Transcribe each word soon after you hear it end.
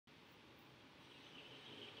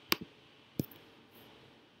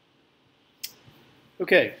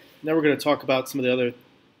Okay, now we're going to talk about some of the other,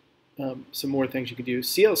 some more things you can do.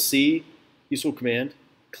 CLC, useful command,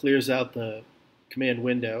 clears out the command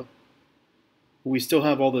window. We still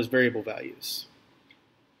have all those variable values.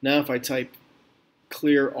 Now if I type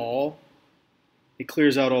clear all, it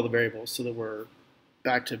clears out all the variables so that we're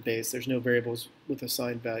back to base. There's no variables with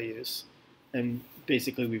assigned values. And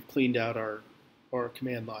basically we've cleaned out our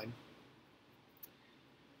command line.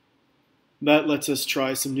 That lets us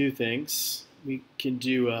try some new things. We can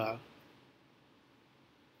do an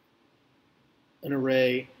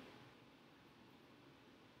array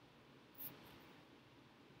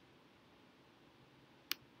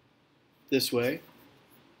this way.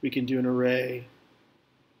 We can do an array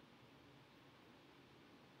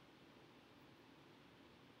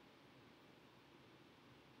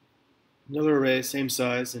another array, same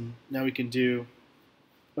size, and now we can do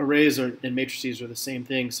arrays and matrices are the same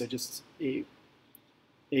thing, so just a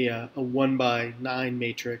 1 by 9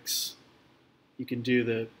 matrix. You can do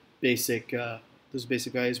the basic those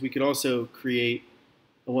basic values. We could also create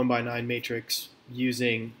a 1 by 9 matrix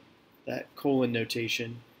using that colon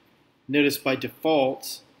notation. Notice by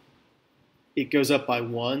default it goes up by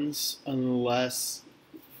ones unless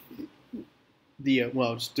the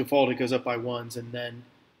well, just default it goes up by ones, and then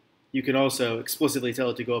you can also explicitly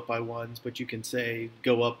tell it to go up by ones, but you can say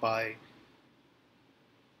go up by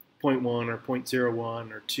 0.1 or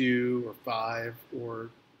 0.01 or 2 or 5 or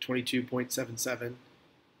 22.77.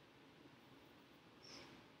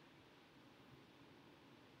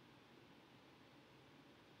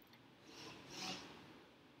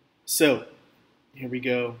 So here we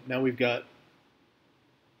go. Now we've got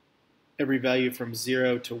every value from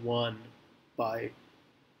 0 to 1 by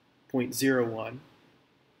 0.01.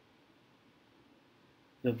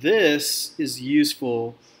 Now this is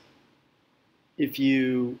useful if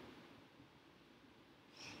you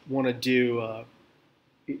want to do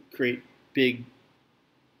create big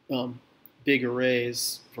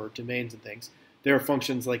arrays for domains and things. There are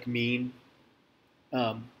functions like mean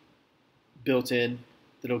built in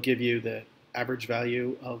that'll give you the average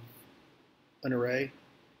value of an array,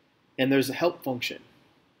 and there's a help function.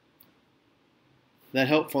 That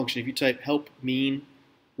help function, if you type help mean,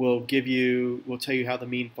 will tell you how the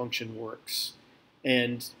mean function works,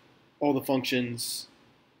 and all the functions.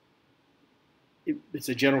 It's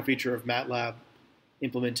a general feature of MatLab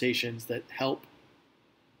implementations that help,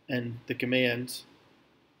 and the command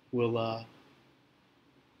will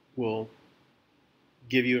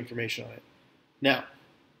give you information on it. Now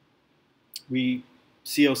we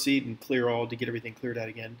CLC'd and clear all to get everything cleared out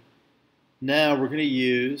again. Now we're going to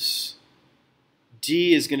use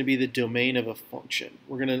D is going to be the domain of a function.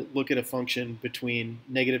 We're going to look at a function between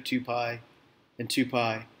 -2 pi and 2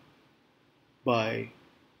 pi by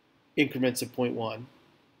increments of 0.1.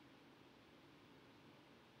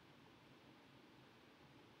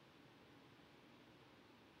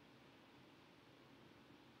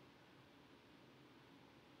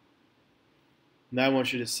 Now I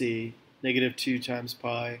want you to see -2 times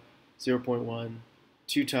pi, 0.1,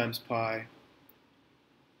 2 times pi.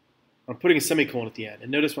 I'm putting a semicolon at the end.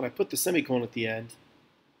 And notice when I put the semicolon at the end,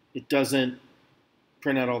 it doesn't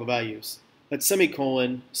print out all the values. That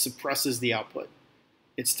semicolon suppresses the output.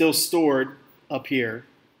 It's still stored up here,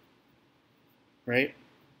 right?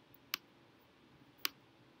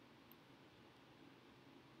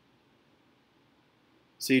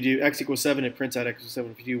 So you do x equals 7, it prints out x equals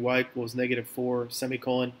 7. If you do y equals -4,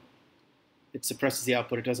 semicolon, it suppresses the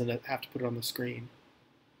output. It doesn't have to put it on the screen.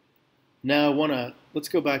 Now let's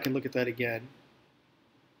go back and look at that again.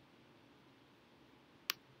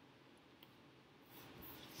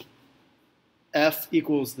 F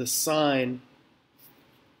equals the sign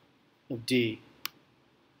of D.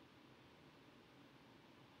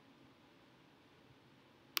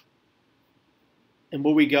 And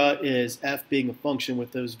what we got is F being a function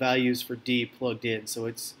with those values for D plugged in. So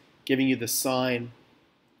it's giving you the sign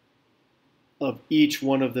of each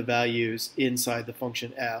one of the values inside the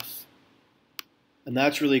function F. And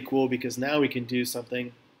that's really cool because now we can do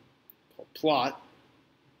something called plot.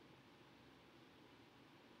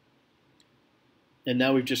 And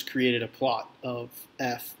now we've just created a plot of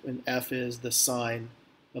F, and F is the sign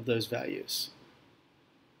of those values.